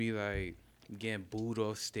be like getting booed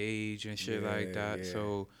off stage and shit like Yeah, that. yeah.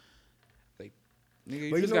 So like, nigga,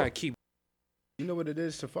 you But just gotta keep. you know what it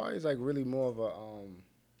is? Safari is like really more of a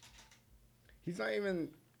he's not even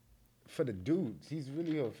for the dudes. He's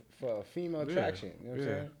really for a female Yeah, attraction. You know what I'm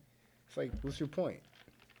yeah. saying? It's like, what's your point?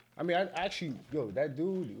 I mean, I actually, that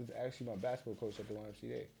dude was actually my basketball coach at the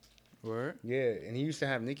YMCA. Word. Yeah, and he used to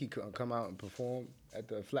have Nikki come out and perform at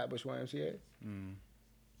the Flatbush YMCA. Mm.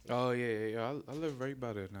 Oh yeah. I live right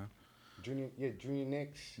by there now. Junior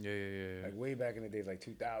Knicks. Yeah. Like way back in the days, like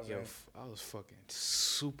 2000. Yo, I was fucking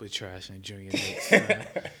super trash in junior Knicks. Son.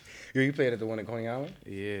 Yo, you played at the one in Coney Island?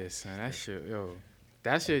 Yeah, son. That shit, yo.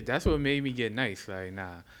 That shit. That's what made me get nice. Like,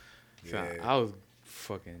 nah. Son, Yeah. I was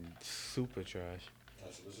fucking super trash.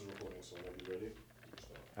 Alright, so this is recording, so whenever you're ready, you can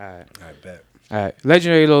start. All right. I bet. All right,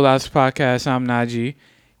 Legendary Low Lives Podcast. I'm Najee,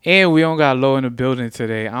 and we don't got Low in the building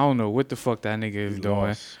today. I don't know what the fuck that nigga is doing,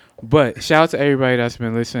 Lost. but shout out to everybody that's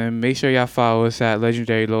been listening. Make sure y'all follow us at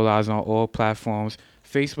Legendary Low Lives on all platforms: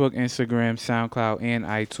 Facebook, Instagram, SoundCloud, and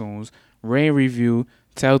iTunes. Rate and review.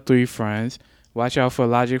 Tell 3 friends. Watch out for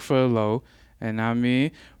Logic for the Low. And I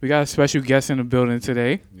mean, we got a special guest in the building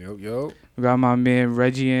today. Yo. We got my man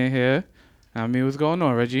Reggie in here. I mean, what's going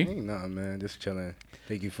on, Reggie? Ain't nothing, man. Just chilling.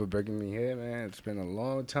 Thank you for bringing me here, man. It's been a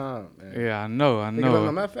long time, man. Yeah, I know.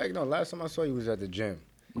 Matter of fact, no. Last time I saw you was at the gym.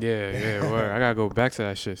 Yeah, word. I gotta go back to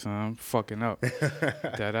that shit, son. I'm fucking up.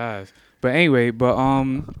 That ass. But anyway,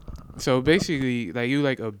 so basically, like, you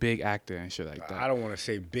like a big actor and shit like that. I don't want to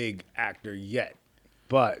say big actor yet,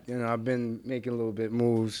 but I've been making a little bit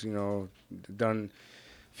moves. Done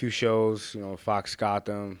a few shows. Fox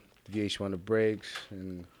Gotham, VH1 The Breaks,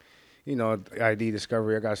 and ID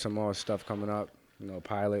Discovery. I got some more stuff coming up.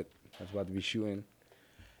 Pilot that's about to be shooting.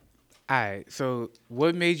 All right. So,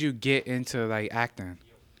 what made you get into like acting?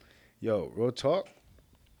 Yo, real talk.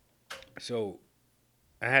 So,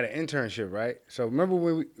 I had an internship, right? So remember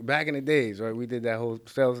when back in the days, right? We did that whole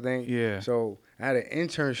sales thing. Yeah. So I had an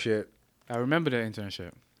internship. I remember the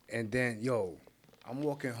internship. And then, I'm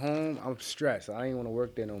walking home. I'm stressed. I ain't want to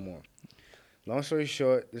work there no more. Long story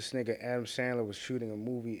short, this nigga Adam Sandler was shooting a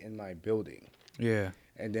movie in my building. Yeah.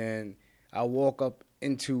 And then I walk up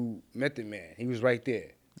into Method Man. He was right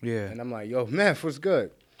there. Yeah. And I'm like, yo, Meth, what's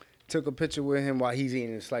good? Took a picture with him while he's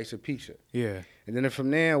eating a slice of pizza. Yeah. And then from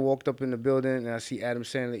there, I walked up in the building and I see Adam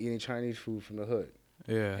Sandler eating Chinese food from the hood.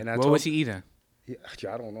 Yeah. And what was he eating? Yeah,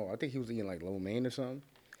 I don't know. I think he was eating like lo mein or something.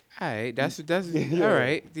 All right. That's Yeah. all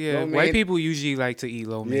right. Yeah. Lo White mein. people usually like to eat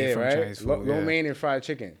lo mein Yeah, from right? Chinese food. Lo mein and fried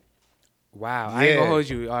chicken. Wow. I ain't Yeah. gonna hold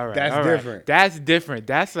you. All right. That's all right. different. That's different.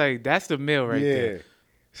 That's the meal right there.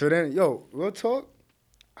 So then, real talk.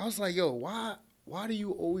 I was like, why do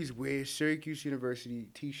you always wear Syracuse University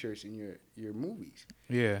T-shirts in your movies?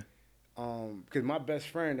 Yeah. Because my best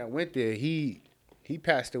friend that went there, he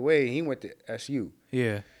passed away. He went to SU.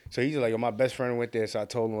 Yeah. So he's like, my best friend went there. So I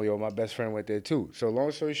told him, my best friend went there too. So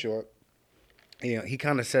long story short, he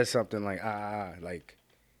kind of said something like, like,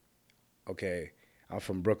 okay, I'm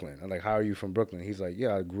from Brooklyn. I'm like, how are you from Brooklyn? He's like,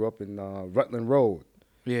 yeah, I grew up in Rutland Road.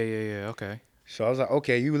 Yeah. Okay. So I was like,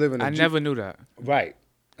 okay, you live in I never knew that. Right.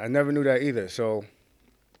 I never knew that either. So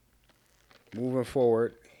moving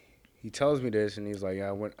forward, he tells me this, and he's like,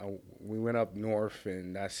 we went up north,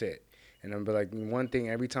 and that's it. And I'm like, one thing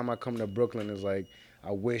every time I come to Brooklyn is like,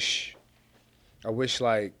 I wish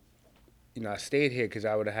like, I stayed here because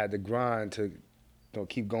I would have had the grind to,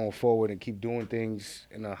 keep going forward and keep doing things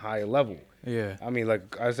in a higher level. Yeah. I mean,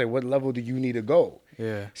 like I say, what level do you need to go?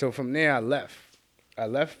 Yeah. So from there, I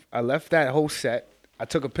left that whole set. I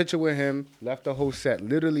took a picture with him, left the whole set.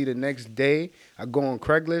 Literally the next day, I go on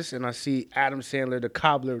Craigslist and I see Adam Sandler, The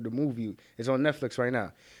Cobbler, the movie. It's on Netflix right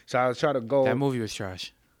now. So I was trying to go. That movie was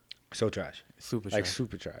trash. So trash. Super Like trash.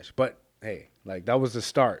 super trash. But hey, like that was the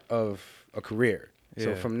start of a career. So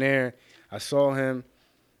Yeah. from there, I saw him.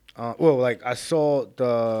 I saw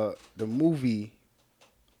the movie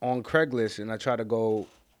on Craigslist and I tried to go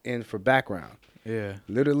in for background. Yeah.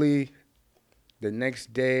 Literally, the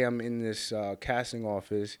next day I'm in this casting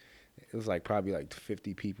office. It was probably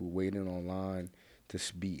 50 people waiting online to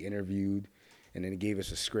be interviewed. And then they gave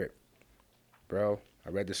us a script. Bro, I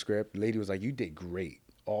read the script. The lady was like, you did great.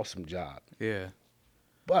 Awesome job. Yeah.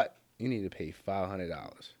 But you need to pay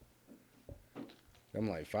 $500. I'm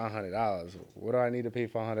like, $500? What do I need to pay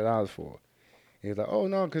 $500 for? He was like, oh,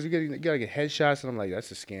 no, because you gotta get headshots. And I'm like, that's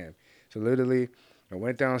a scam. So literally, I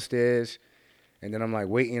went downstairs. And then I'm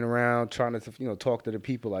waiting around trying to, talk to the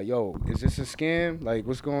people is this a scam? Like,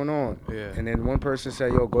 what's going on? Yeah. And then one person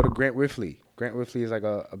said, go to Grant Whiffley. Grant Whiffley is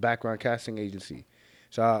a background casting agency.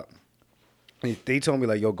 So they told me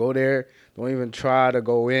go there, don't even try to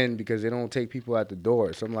go in because they don't take people at the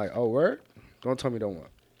door. So I'm like, oh, word? Don't tell me don't want.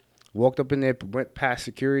 Walked up in there, went past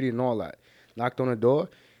security and all that. Knocked on the door,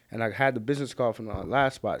 and I had the business card from the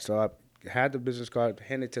last spot. So I had the business card,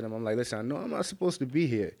 handed to them. I'm like, listen, I know I'm not supposed to be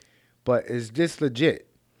here, but is this legit?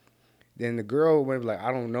 Then the girl went like,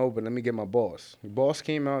 I don't know, but let me get my boss. The boss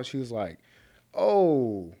came out. She was like,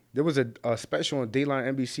 oh, there was a special on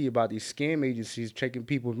Dayline NBC about these scam agencies taking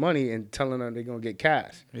people's money and telling them they're going to get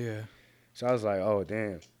cash. Yeah. So I was like, oh,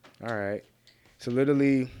 damn. All right. So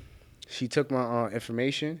literally, she took my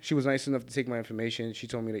information. She was nice enough to take my information. She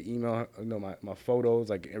told me to email her, my photos,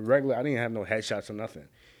 like regular. I didn't have no headshots or nothing.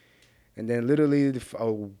 And then literally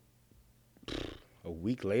a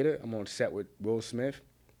week later, I'm on set with Will Smith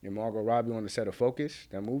and Margot Robbie on the set of Focus,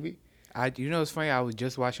 that movie. You know, it's funny. I was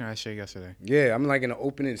just watching that shit yesterday. Yeah, I'm like in the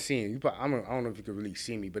opening scene. I don't know if you could really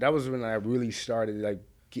see me, but that was when I really started like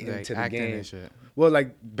getting into the game. And shit. Well,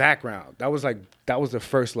 like background. That was the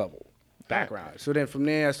first level, background. So then from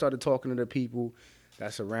there, I started talking to the people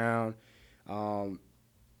that's around. A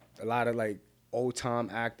lot of like old time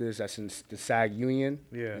actors that's in the SAG union.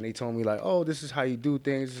 Yeah. And they told me like, oh, this is how you do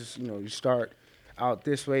things. This is, you start out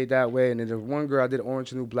this way, that way. And then there's one girl, I did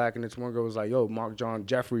Orange New Black, and this one girl was like, yo, Mark John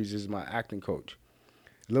Jeffries is my acting coach.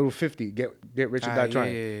 Little 50, get rich or die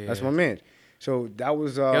trying. Yeah. That's my man. So that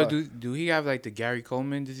was Yo, do he have like the Gary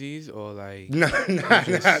Coleman disease or like? Nah.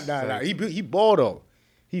 He bald though.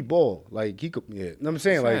 He bald. Like he could. Yeah. Know what I'm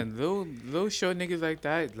saying? Man, little short niggas like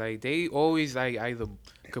that, like they always like either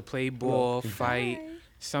could play ball, fight,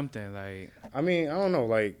 something like. I mean, I don't know.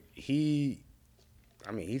 Like he's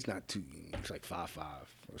not too. He's like 5'5"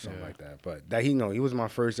 or something like that. But that he was my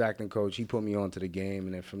first acting coach. He put me onto the game,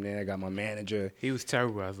 and then from there I got my manager. He was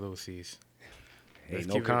terrible as Little C's. Hey,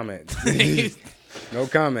 no comment. No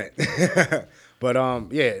comment. But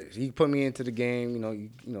yeah, he put me into the game.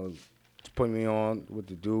 Put me on what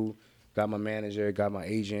to do. Got my manager, got my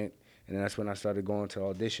agent, and that's when I started going to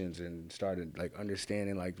auditions and started like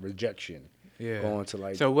understanding like rejection. Yeah. Going to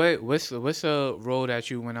like. So what's a role that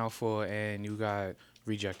you went out for and you got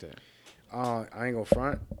rejected? I ain't gonna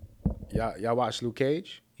front. Y'all watch Luke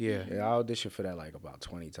Cage? Yeah. Yeah, I auditioned for that like about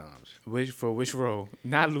 20 times. Which role?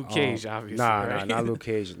 Not Luke Cage, obviously. Nah, not Luke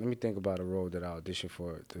Cage. Let me think about a role that I auditioned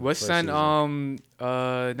for. What's son? Season.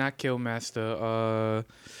 Not Killmaster.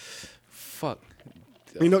 Fuck.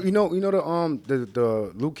 You know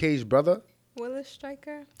the Luke Cage brother. Willis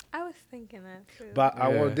Stryker. I was thinking that too. But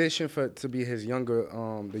I auditioned to be his younger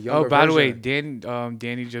the younger. Oh, by the way, version.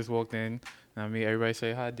 Danny just walked in. I mean, everybody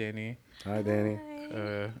say hi, Danny. Hi, Danny.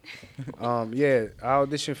 Hi. Yeah, I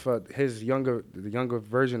auditioned for the younger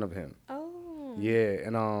version of him. Oh. Yeah,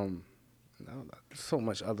 and so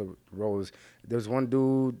much other roles. There's one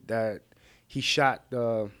dude that he shot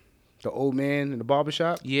the old man in the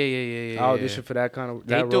barbershop. Yeah. I auditioned for that kind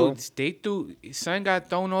of role. Son got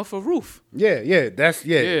thrown off a roof. Yeah. Yeah.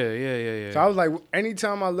 So I was like,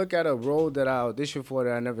 anytime I look at a role that I audition for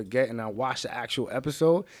that I never get, and I watch the actual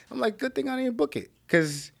episode, I'm like, good thing I didn't book it,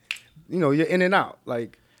 because you're in and out.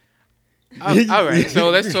 Like, all right. So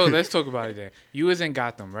let's talk about it then. You was in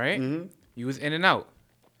Gotham, right? Mm-hmm. You was in and out.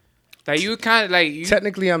 Like you kind of like.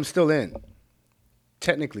 Technically, I'm still in.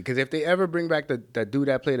 Technically, because if they ever bring back that dude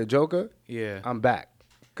that played the Joker, I'm back,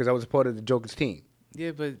 because I was a part of the Joker's team.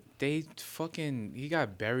 Yeah, but he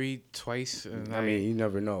got buried twice. And I mean, you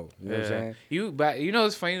never know. You know what I'm saying?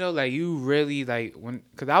 It's funny though. Like you really like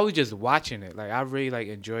because I was just watching it. Like I really like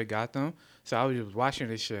enjoyed Gotham, so I was just watching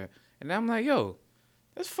this shit, and I'm like, yo,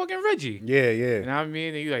 that's fucking Reggie. Yeah. And I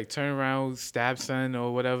mean, and you like turn around, stab son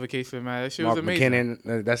or whatever case it matter. That shit was Mark amazing.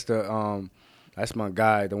 McKinnon, that's my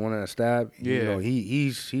guy, the one that stabbed. Yeah.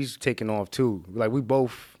 He's taking off too. Like we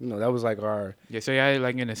both, that was like our. Yeah, so y'all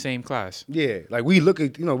like in the same class. Yeah, like we look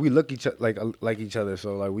each other like each other.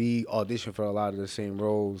 So like we audition for a lot of the same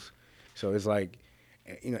roles. So it's like,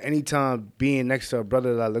 anytime being next to a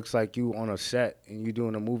brother that looks like you on a set and you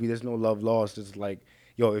doing a movie, there's no love lost. It's like,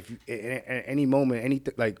 yo, if at any moment,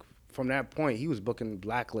 anything like from that point, he was booking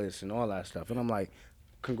Blacklist and all that stuff, and I'm like,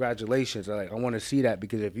 congratulations. I want to see that,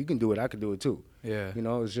 because if you can do it, I can do it too. Yeah.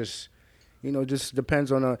 It's just, just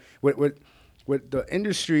depends on what the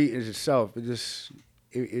industry is itself.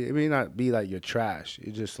 It may not be like you're trash.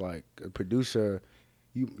 It's just like a producer,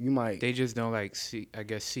 you might. They just don't see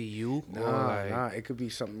you. Nah. It could be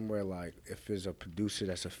something where like if there's a producer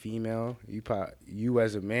that's a female, you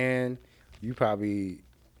as a man, you probably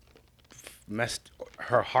messed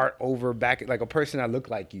her heart over back, like a person that looked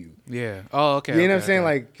like you. Yeah. Oh, okay. You know what I'm saying?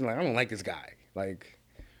 Like I don't like this guy. Like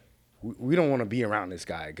we don't want to be around this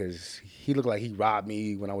guy because he looked like he robbed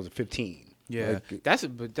me when I was 15. Yeah,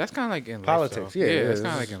 Like, but that's kind of like in politics. life, though. Yeah, It's it's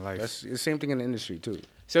kind of just- like in life. That's the same thing in the industry too.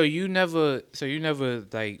 So you never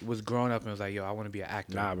like was growing up and was like, yo, I want to be an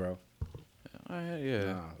actor. Nah, bro. All right,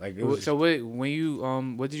 yeah. Nah, like it was So when you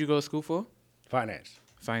what did you go to school for? finance.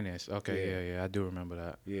 Finance. Okay, Yeah. yeah, I do remember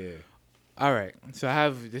that. Yeah. All right.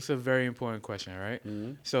 So this is a very important question, right?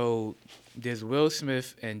 Mhm. So there's Will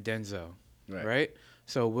Smith and Denzel, right?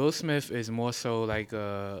 So Will Smith is more so like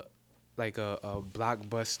a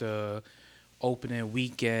blockbuster opening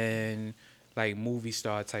weekend, like movie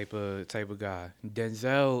star type of guy.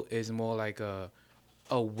 Denzel is more like a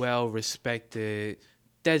well respected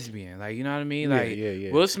thespian. Like, you know what I mean? Yeah, Like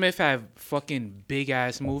yeah. Will Smith have fucking big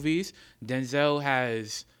ass movies.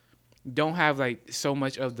 Denzel don't have like so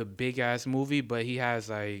much of the big ass movie, but he has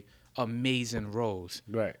like amazing roles.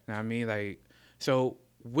 Right. You know what I mean? Like, so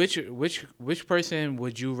which person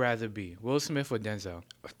would you rather be, Will Smith or Denzel?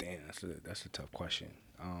 Oh, damn, that's a tough question.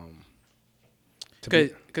 To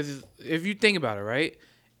be- Because if you think about it, right?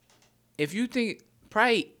 If you think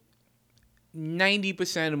probably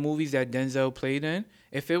 90% of the movies that Denzel played in,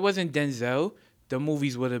 if it wasn't Denzel, the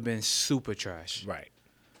movies would have been super trash. Right.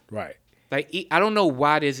 Like, I don't know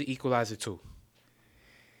why there's an Equalizer 2.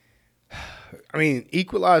 I mean,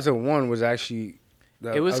 Equalizer 1 was actually.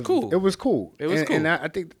 It was cool. It was cool. It was cool. And I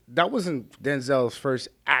think that wasn't Denzel's first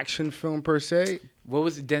action film per se. What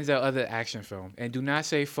was Denzel other action film? And do not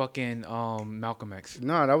say fucking Malcolm X.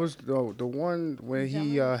 No, that was the one where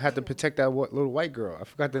he had to protect that little white girl. I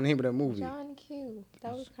forgot the name of that movie. John Q.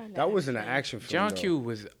 That was kind of. That wasn't an action film. John though. Q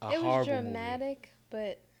was a It was horrible dramatic,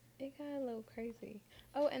 but it got a little crazy.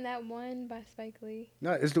 Oh, and that one by Spike Lee.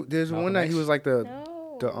 No, there's Malcolm one that X? he was like the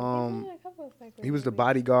No. the, he's been in a couple of Spike Lee he was the movies.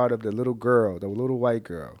 bodyguard of the little girl, the little white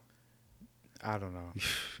girl. movie. I don't know.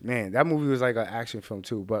 Man, that movie was like an action film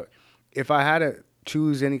too. But if I had to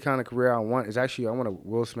choose any kind of career I want, I want a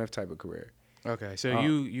Will Smith type of career. Okay, so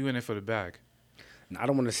you in it for the bag. And I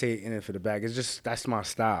don't want to say in it for the bag. It's just that's my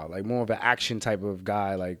style. Like more of an action type of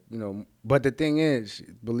guy. Like, you know. But the thing is,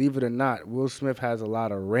 believe it or not, Will Smith has a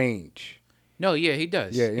lot of range. No, yeah, he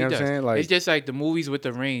does. Yeah, you He know what I'm does. saying? Like- it's just like the movies with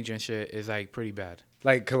the range and shit is like pretty bad.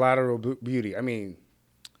 Like Collateral Beauty. I mean,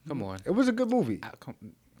 Come on. it was a good movie.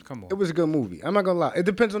 Come on. It was a good movie. I'm not gonna lie. It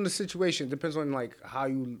depends on the situation. It depends on like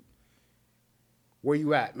where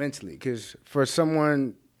you at mentally. Because for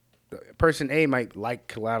someone, person A might like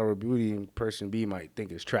Collateral Beauty, and person B might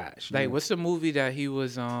think it's trash. you Like, know? what's the movie that he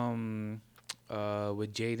was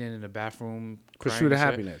with Jaden in the bathroom? crying Pursuit of and shit?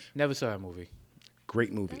 Happiness. Never saw that movie.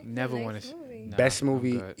 Great movie. That's a Never nice want to. movie. Nah, Best I'm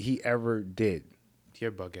movie good. he ever did.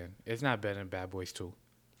 You're bugging. It's not better than Bad Boys 2.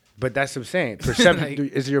 But that's what I'm saying. Perception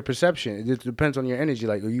Like- is your perception. It just depends on your energy.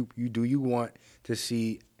 Like, you want to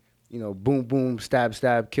see, boom, boom, stab,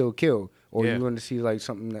 stab, kill, kill, or Yeah. you want to see like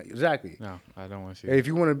something that exactly. No, I don't want to see it. If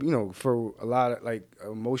you want to, for a lot of like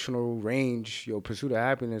emotional range, Pursuit of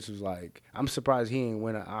Happiness was like, I'm surprised he ain't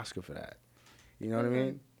win an Oscar for that. You know what I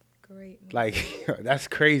mean? Great movie. Like, that's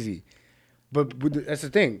crazy. But that's the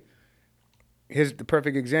thing. Here's the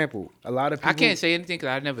perfect example. A lot of people. I can't say anything because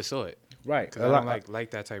I never saw it. Right. Because I don't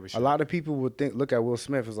like that type of shit. A lot of people would look at Will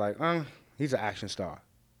Smith as like, he's an action star,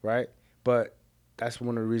 right? But that's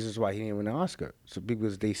one of the reasons why he didn't win an Oscar. So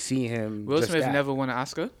because they see him. Will just Smith that. never won an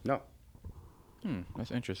Oscar? No.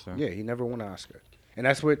 That's interesting. Yeah, he never won an Oscar, and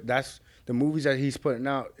that's the movies that he's putting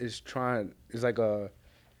out is like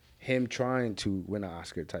him trying to win an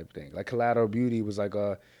Oscar type thing. Like Collateral Beauty was like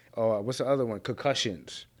what's the other one?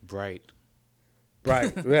 Concussions. Bright.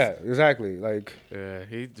 Right. Yeah. Exactly. Like. Yeah,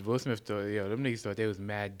 Will Smith thought, them niggas thought they was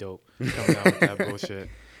mad dope coming out with that bullshit.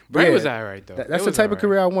 But Bright yeah, was alright though. That's It the was type of alright.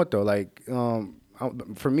 career I want though. Like,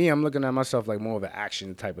 for me, I'm looking at myself like more of an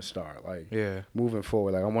action type of star. Like, Yeah. moving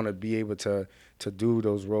forward, like I want to be able to do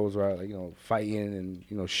those roles where like, fighting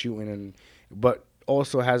and shooting but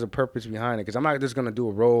also has a purpose behind it. Because I'm not just gonna do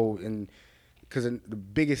a role because the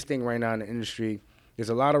biggest thing right now in the industry, there's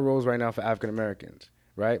a lot of roles right now for African Americans,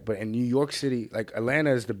 right? But in New York City, like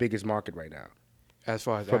Atlanta is the biggest market right now As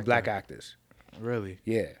far as for acting. black actors. Really?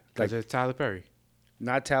 Yeah, Because like it's Tyler Perry.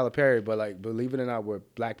 not Tyler Perry, but like believe it or not,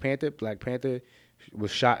 with Black Panther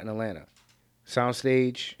was shot in Atlanta,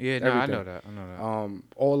 soundstage. Yeah, no, I everything. know that.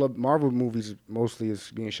 All of Marvel movies mostly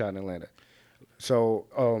is being shot in Atlanta. So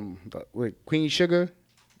with Queen Sugar,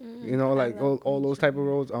 like love all Queen those type of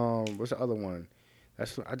roles. What's the other one?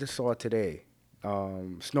 I just saw it today.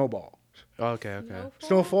 Snowball. Okay.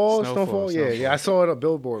 Snowfall. Yeah, Snowfall. I saw it on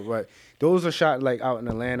Billboard, but those are shot like out in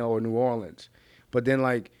Atlanta or New Orleans. But then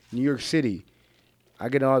like New York City, I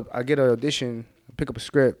get an audition, pick up a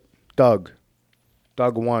script, Doug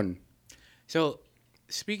 1. So,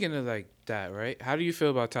 speaking of like that, right? How do you feel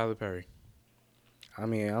about Tyler Perry? I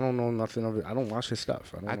mean, I don't know nothing of it. I don't watch his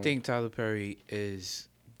stuff. I think Tyler Perry is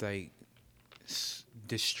like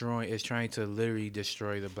is trying to literally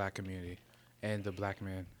destroy the black community and the black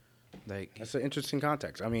man. Like, that's an interesting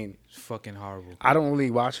context. I mean, it's fucking horrible. I don't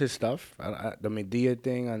really watch his stuff. The Medea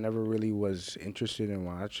thing, I never really was interested in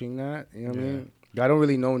watching that. You know what I mean? I don't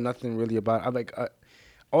really know nothing really about.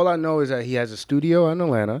 All I know is that he has a studio in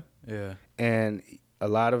Atlanta. Yeah. And a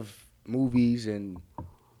lot of movies and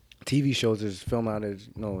TV shows is filmed out of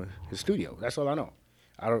his studio. That's all I know.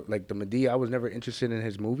 I don't like the Medea. I was never interested in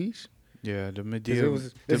his movies. Yeah, the Medea.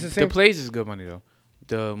 It's The plays is good money though.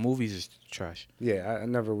 The movies is trash. Yeah, I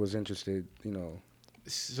never was interested.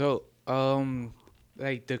 So,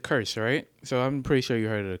 like the curse, right? So I'm pretty sure you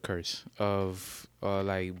heard of the curse of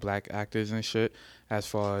like black actors and shit. As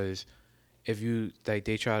far as if you like,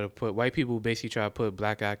 they try to put white people basically try to put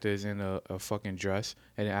black actors in a fucking dress,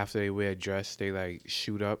 and then after they wear a dress, they like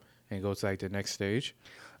shoot up and go to like the next stage.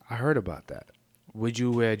 I heard about that. Would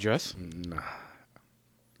you wear a dress? Nah.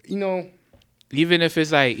 Even if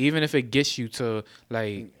it gets you to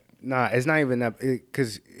like. Nah, it's not even that.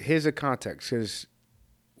 Because here's the context. Because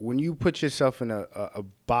when you put yourself in a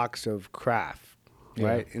box of craft,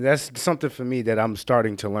 right? And that's something for me that I'm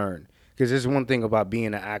starting to learn. Because there's one thing about being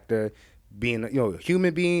an actor, being a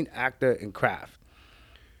human being, actor, and craft.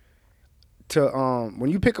 When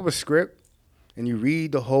you pick up a script and you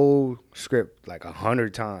read the whole script like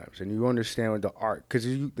 100 times and you understand the arc, because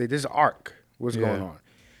there's an arc. What's going on?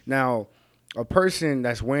 Now, a person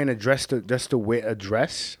that's wearing a dress just to wear a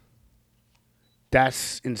dress,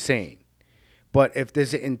 that's insane. But if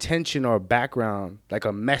there's an intention or a background, like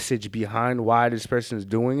a message behind why this person is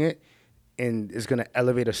doing it, and it's going to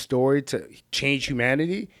elevate a story to change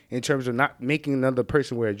humanity in terms of not making another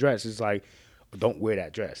person wear a dress, it's like, don't wear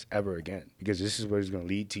that dress ever again because this is what it's going to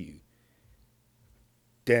lead to you.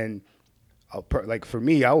 Then, like for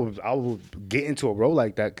me, I would get into a role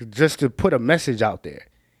like that just to put a message out there,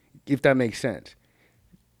 if that makes sense.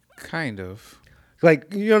 Kind of.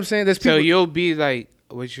 Like, you know what I'm saying? There's people. So you'll be like,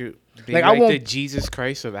 what you be Like, like I won't- the Jesus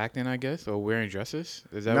Christ of acting, I guess, or wearing dresses?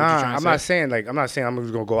 Is that what Nah, you're trying to I'm say? not saying I'm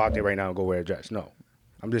just gonna go out there right now and go wear a dress. No,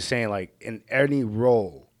 I'm just saying like in any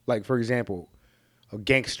role, like for example, a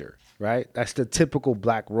gangster, right? That's the typical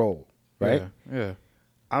black role, right? Yeah.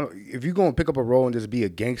 If you're gonna pick up a role and just be a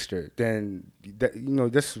gangster, then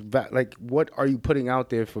like what are you putting out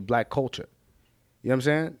there for black culture? You know what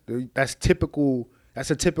I'm saying? That's typical.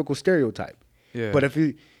 That's a typical stereotype. Yeah. But if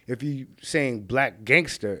you saying black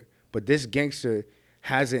gangster, but this gangster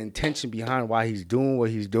has an intention behind why he's doing what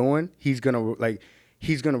he's doing, he's gonna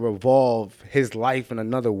revolve his life in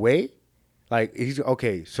another way. Like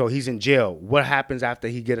so he's in jail. What happens after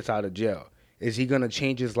he gets out of jail? Is he gonna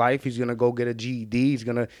change his life? He's gonna go get a GED. He's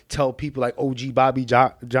gonna tell people like OG Bobby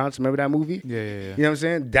Johnson. Remember that movie? Yeah. You know what I'm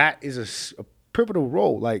saying? That is a pivotal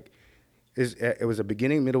role. Like, it was a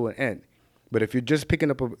beginning, middle, and end. But if you're just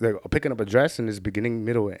picking up a dress and there's beginning,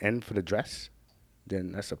 middle, and end for the dress,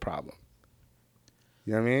 then that's a problem.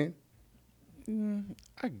 You know what I mean?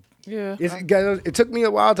 It took me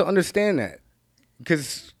a while to understand that,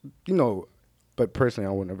 because But personally,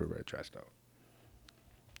 I would never wear a dress though.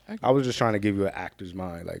 I was just trying to give you an actor's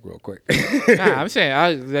mind, like real quick. Nah, I'm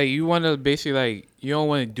saying you want to basically like you don't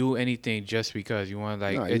want to do anything just because you want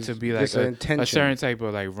it to be like a certain type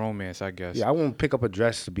of like romance, I guess. Yeah, I won't pick up a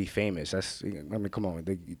dress to be famous. Come on,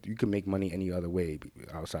 you can make money any other way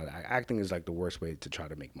outside. Acting is like the worst way to try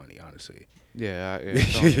to make money, honestly. Yeah.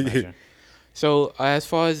 Don't imagine. So as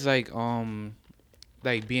far as like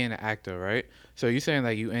being an actor, right? So you're saying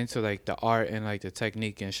like you into like the art and like the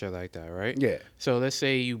technique and shit like that, right? Yeah. So let's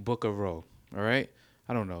say you book a role, all right?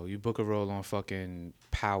 I don't know. You book a role on fucking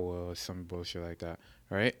Power or some bullshit like that,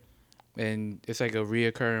 right? And it's like a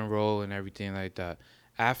reoccurring role and everything like that.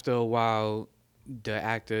 After a while, the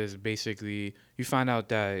actor is basically, you find out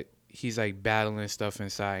that he's like battling stuff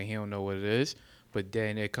inside and he don't know what it is. But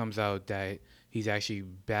then it comes out that he's actually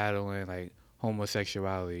battling like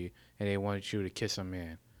homosexuality and they want you to kiss a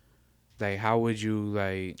man. Like, how would you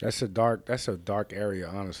like? That's a dark area,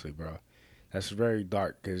 honestly, bro. That's very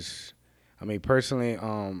dark, cause, I mean, personally,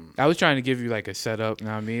 I was trying to give you like a setup, you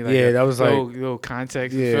know what I mean? Like yeah, that was little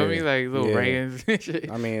context. You feel me? Like little ratings and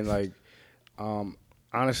shit. I mean, like,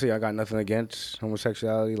 honestly, I got nothing against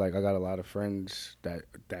homosexuality. Like, I got a lot of friends that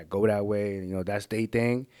go that way, and that's their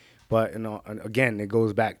thing. But and again, it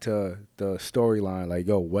goes back to the storyline. Like,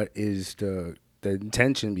 yo, what is the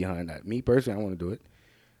intention behind that? Me personally, I want to do it.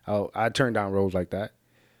 I turned down roles like that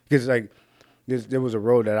because like there was a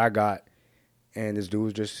role that I got, and this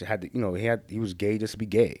dude just had to, he was gay just to be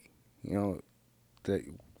gay,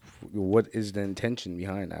 what is the intention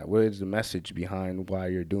behind that? What is the message behind why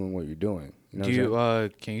you're doing what you're doing? You know Do what I'm you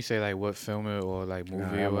can you say like what film it or like saying?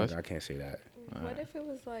 movie Nah, it was? I can't say that. What if it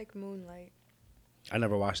was like Moonlight? I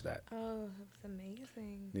never watched that. Oh, it was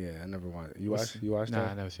amazing. Yeah, I never watched. You What's- watched? You watched Nah,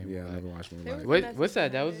 that? I never seen Yeah, I Moonlight. never watched There Moonlight. was- What what's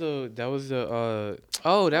that? That was the That was the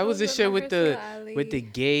with shit with the Mahershala Ali. with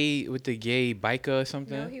the gay biker or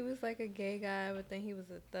something. No, he was like a gay guy, but then he was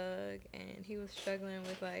a thug, and he was struggling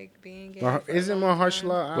with like being gay. Mar- for a isn't long time.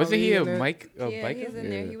 Mahershala Ali Wasn't he a in it? a Yeah, biker? he's in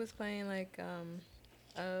there. Yeah. He was playing like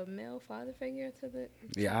a male father figure to the.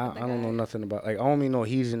 Yeah, the I don't know guy. nothing about. Like, I only know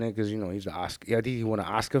he's in it because he's the Oscar. Yeah, I think he won an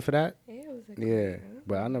Oscar for that. Yeah, it was a Yeah, great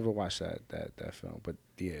but I movie. never watched that film. But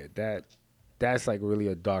yeah, that's like really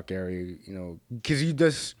a dark area, because you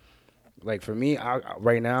just like for me,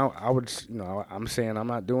 right now I would, I'm saying I'm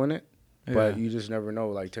not doing it, but Yeah. you just never know.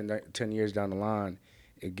 Like 10 years down the line,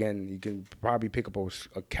 again, you can probably pick up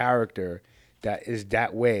a character that is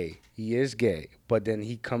that way. He is gay, but then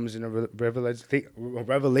he comes in a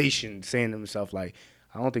revelation saying to himself like,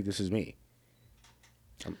 I don't think this is me.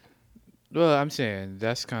 Well, I'm saying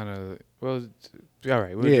that's kind of well. All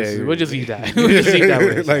right, Yeah, we'll just leave that. We'll just leave that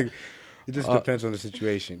with Like, it just Uh, depends on the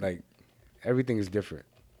situation. Like, everything is different.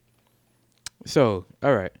 So,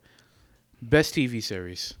 all right, best TV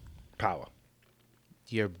series. Power.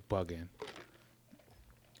 You're bugging.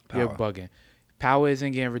 Power. You're bugging. Power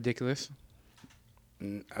isn't getting ridiculous. I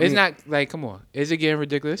It's mean, not like, come on, is it getting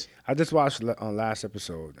ridiculous? I just watched on last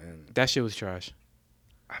episode, and That shit was trash.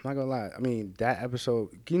 I'm not gonna lie. I mean, that episode.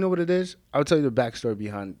 You know what it is? I'll tell you the backstory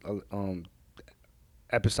behind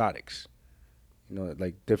episodics.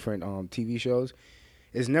 Like different TV shows.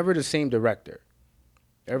 It's never the same director.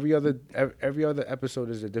 Every other episode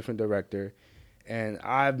is a different director, and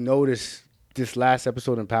I've noticed this last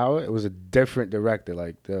episode in Power, it was a different director.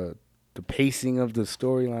 Like the pacing of the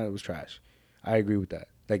storyline was trash. I agree with that.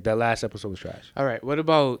 Like that last episode was trash. All right, what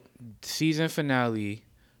about season finale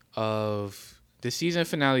of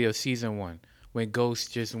season 1 when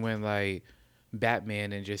Ghost just went like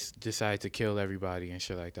Batman and just decided to kill everybody and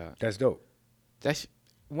shit like that? That's dope.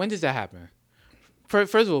 When does that happen?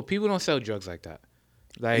 First of all, people don't sell drugs like that.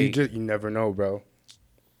 Like You never know, bro.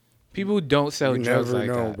 people don't sell You drugs never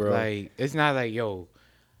like know, that. bro. Like it's not like yo.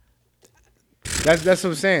 That's what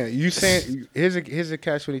I'm saying. You saying here's a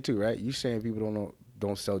catch-22, right? You saying people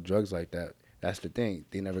don't sell drugs like that. That's the thing.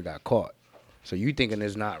 They never got caught. So you thinking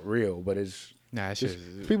it's not real, but it's Nah, it's just,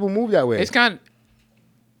 just people move that way. it's kind.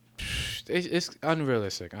 It's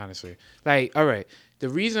unrealistic, honestly. Like, all right, the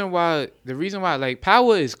reason why like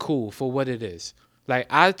Power is cool for what it is. Like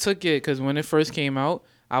I took it because when it first came out,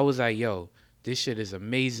 I was like, yo, this shit is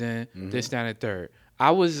amazing. This, that, and the third.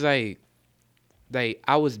 I was like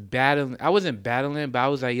I was battling. I wasn't battling, but I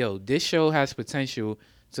was like, yo, this show has potential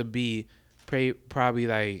to be probably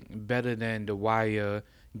like better than The Wire,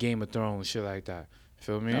 Game of Thrones, shit like that.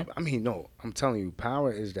 Feel me? I mean, no, I'm telling you,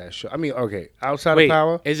 Power is that show. I mean, okay, outside Wait, of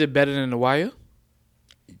Power, is it better than The Wire?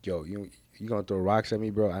 yo, you gonna throw rocks at me,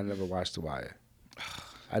 bro? I never watched The Wire.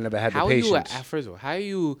 I never had How the are you? patience. First of all, how are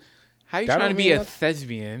you That trying don't to be mean a nothing.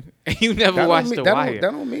 thespian and you never That watched don't The mean, that Wire? don't,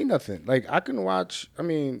 that don't mean nothing. Like I can watch. I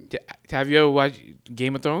mean, Have you ever watched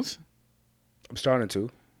Game of Thrones? I'm starting to.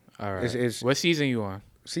 All right. It's- What season you on?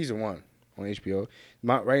 Season 1 on HBO.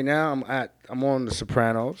 Right now, I'm on The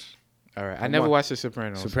Sopranos. All right. I I'm never on- watched The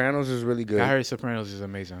Sopranos. Sopranos is really good. I heard Sopranos is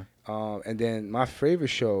amazing. And then my favorite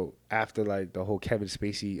show after like the whole Kevin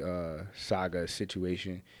Spacey saga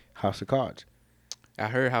situation, House of Cards, I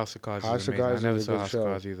heard House of Cards House is of amazing. Cards I never is a saw good House show. of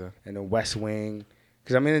Cards either. and The West Wing.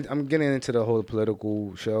 Because I'm getting into the whole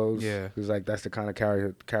political shows. Yeah. Because like that's the kind of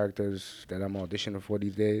characters that I'm auditioning for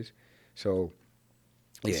these days. So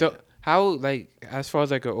yeah, So how like as far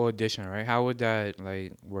as like an audition, right? How would that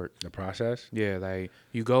like work? the process. Yeah, like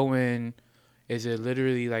you go in. Is it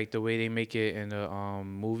literally like the way they make it in the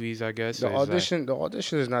movies? I guess The It's like-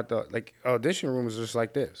 audition is not audition room is just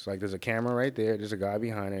like this. Like there's a camera right there, there's a guy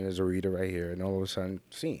behind it, there's a reader right here, and all of a sudden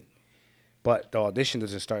scene. But the audition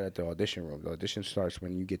doesn't start at the audition room. The audition starts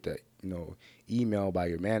when you get the email by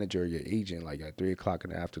your manager or your agent like at 3:00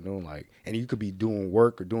 in the afternoon, and you could be doing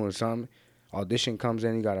work or doing something. Audition comes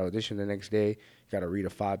in, you gotta audition the next day, you gotta read a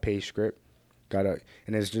 5-page script.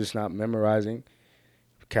 And it's just not memorizing.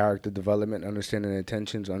 Character development, understanding the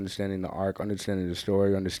intentions, understanding the arc, understanding the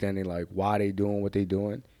story, understanding like why they doing what they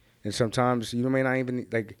doing. And sometimes you may not even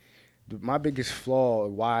like. My biggest flaw,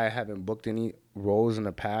 why I haven't booked any roles in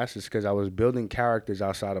the past, is because I was building characters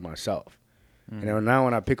outside of myself. And then now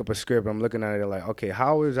when I pick up a script, I'm looking at it like, okay,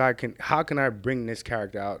 how can I bring this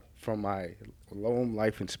character out from my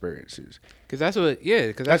life experiences. Cause that's what,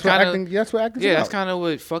 yeah. Cause That's that's what kind of, acting. That's what acting. yeah. That's kind of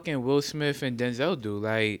what fucking Will Smith and Denzel do.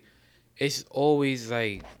 Like, it's always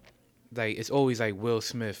like it's always like Will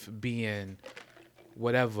Smith being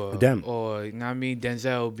whatever, Them. or you know what I mean,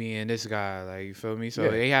 Denzel being this guy. Like, you feel me? So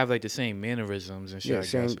Yeah. they have like the same mannerisms and shit. I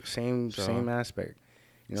guess. same So- aspect.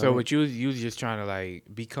 You know So what what you just trying to like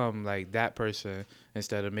become like that person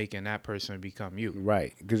instead of making that person become you.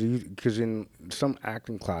 Right, because in some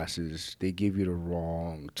acting classes they give you the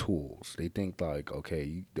wrong tools. They think like,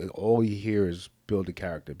 okay, all you hear is build a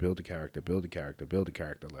character, build a character, build a character, build a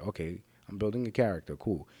character. Like, okay, I'm building a character,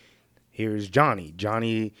 cool. Here's Johnny.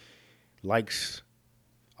 Johnny likes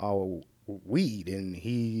weed and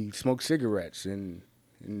he smokes cigarettes and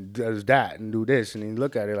does that and do this, and you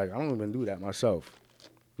look at it like, I don't even do that myself.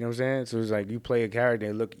 You know what I'm saying? So it's like you play a character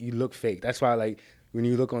and you look fake. That's why like when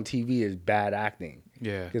you look on TV, it's bad acting.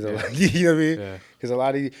 Yeah. Cause yeah. you know what I mean? Yeah. Because a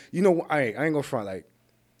lot of you know, I ain't gonna front. Like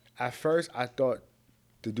at first, I thought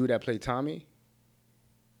the dude that played Tommy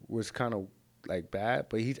was kind of like bad,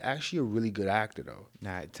 but he's actually a really good actor though.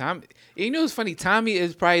 Nah, Tommy. You know what's funny? Tommy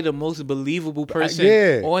is probably the most believable person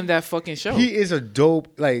yeah. on that fucking show. He is a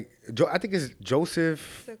dope. Like I think it's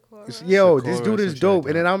Joseph. Sakura. Yo, Sakura this dude or is some shit dope. like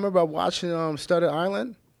And then that. I remember watching Stutter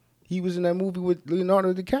Island. He was in that movie with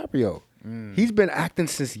Leonardo DiCaprio. He's been acting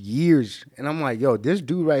since years, and I'm like, yo, this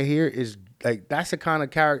dude right here is like, that's the kind of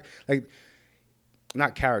character, like,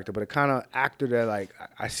 not character, but a kind of actor that like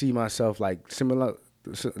I see myself like similar,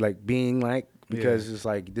 like being like, because it's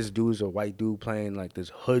like this dude's a white dude playing like this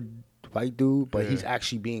hood white dude, but he's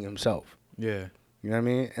actually being himself. Yeah. You know what I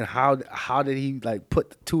mean? And how did he like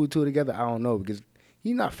put the two and two together? I don't know, because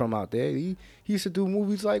he's not from out there. He used to do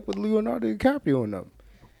movies like with Leonardo DiCaprio in them.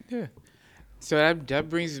 Yeah. So that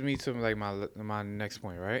brings me to like my next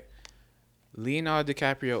point, right? Leonardo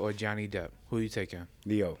DiCaprio or Johnny Depp? Who you taking?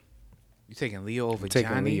 Leo. You taking Leo over Taking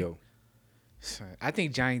Johnny? Leo. Son, I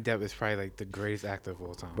think Johnny Depp is probably like the greatest actor of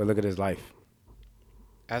all time. But look at his life.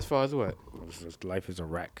 As far as what? His life is a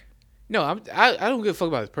wreck. No, I don't give a fuck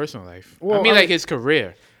about his personal life. Well, I mean, I- like his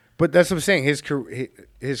career. But that's what I'm saying.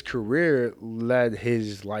 His career led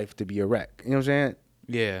his life to be a wreck. You know what I'm saying?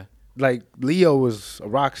 Yeah. Like Leo was a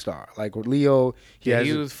rock star. Like with Leo, Yeah, has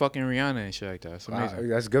he a- was fucking Rihanna and shit like that. It's amazing.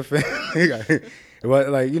 That's good for him. But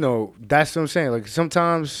like, you know, that's what I'm saying. Like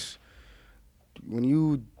sometimes when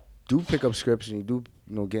you do pick up scripts and you do,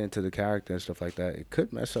 you know, get into the character and stuff like that, it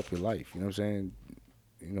could mess up your life. You know what I'm saying?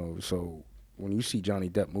 You know, so when you see Johnny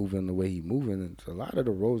Depp moving the way he moving, and a lot of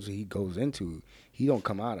the roles that he goes into, he don't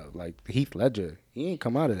come out of. Like Heath Ledger, he ain't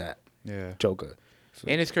come out of that Yeah. Joker. So,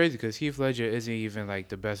 And it's crazy because Heath Ledger isn't even like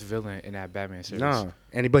the best villain in that Batman series. nah,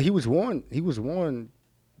 but he was warned. He was warned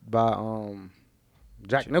by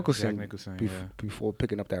Jack Nicholson, yeah. before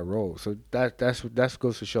picking up that role. So that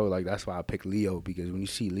goes to show, like, that's why I picked Leo, because when you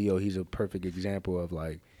see Leo, he's a perfect example of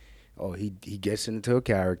like, oh, he gets into a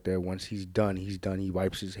character. Once he's done. He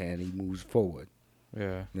wipes his hand. He moves forward. Yeah. You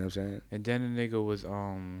know what I'm saying? And then the nigga was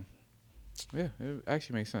yeah, it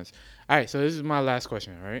actually makes sense. All right, so this is my last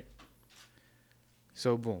question, right?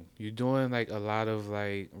 So boom, you're doing like a lot of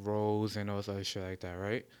like roles and all this other shit like that,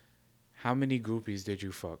 right? How many groupies did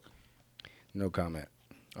you fuck? No comment.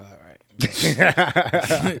 All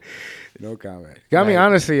right. No comment. I mean,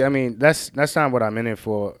 honestly, that's not what I'm in it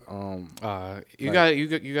for. You like-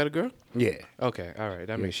 got a girl? Yeah. Okay, all right,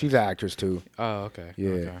 that Yeah, makes she's an actress too. Oh, okay. Yeah.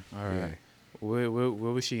 Okay. All right. Yeah. Where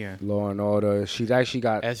was she in? Law and Order. She's actually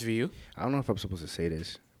got. SVU? I don't know if I'm supposed to say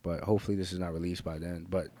this, but hopefully this is not released by then.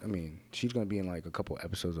 But I mean, she's gonna be in like a couple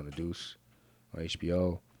episodes on The Deuce or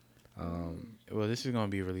HBO. Well, this is gonna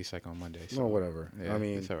be released like on Monday. So No, whatever. Yeah, I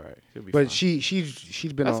mean, it's all right. She'll be but fine.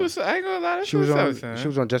 she's been That's on. what's I ain't gonna lie. That's She was what's on. up, She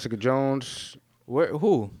was on Jessica Jones. Where?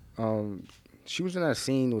 Who? She was in that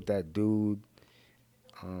scene with that dude.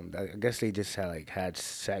 I guess they just had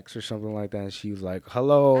sex or something like that. And she was like,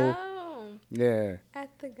 "Hello." Oh, Yeah, at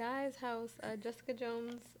the guy's house, Jessica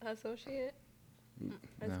Jones' associate.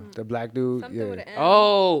 No. the black dude. Something Yeah. with an M.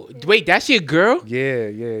 Oh, wait, that's your girl? Yeah.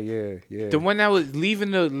 The one that was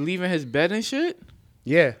leaving his bed and shit?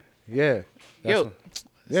 Yeah. Yo,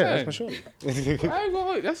 That's my son. show. I ain't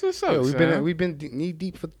gonna, that's what's up. Yeah, son. we've been knee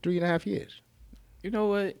deep for 3.5 years. You know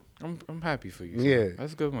what? I'm happy for you. son. Yeah.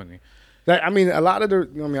 That's good money. Like, I mean, a lot of the.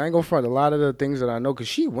 I ain't gonna front. A lot of the things that I know, cause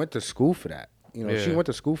she went to school for that. You know, she Yeah. went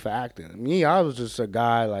to school for acting. Me, I was just a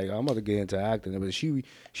guy like, I'm gonna get into acting, but she's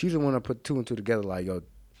the one that put two and two together. Like, yo,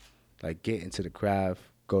 like get into the craft,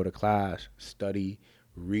 go to class, study,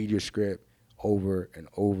 read your script, over and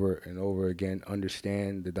over and over again,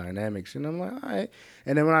 understand the dynamics. And I'm like, all right.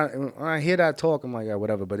 And then when I hear that talk, I'm like, yeah,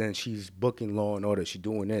 whatever. But then she's booking Law and Order. She's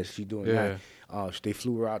doing this. She's doing Yeah. that. They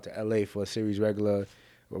flew her out to L.A. for a series regular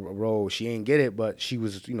role. She ain't get it, but she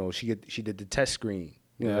was, she did the test screen.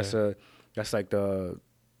 That's like the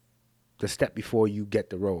step before you get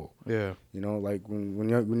the role. Yeah. Like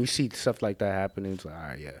when you see stuff like that happening, it's like, all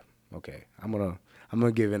right, yeah, okay, I'm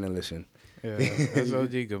gonna give in and listen. Yeah, that's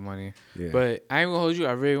OD good money. Yeah. But I ain't gonna hold you.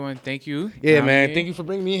 I really want to thank you. Yeah, Know what I man. mean? Thank you for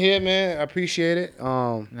bringing me here, man. I appreciate it.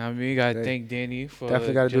 Know what I mean? Gotta Hey, thank Danny for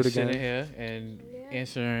definitely gotta do it just again. sitting here and Yeah.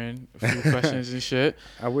 answering a few questions and shit.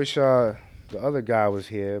 I wish the other guy was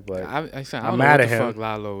here, but I said, I I'm don't know mad what at the him. fuck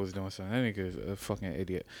Lalo was doing. Something. That nigga's a fucking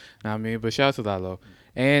idiot. Know what I mean? But shout out to Lalo.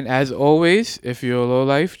 And as always, if you're a low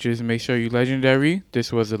life, just make sure you legendary.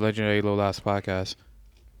 This was the Legendary Low Lives podcast.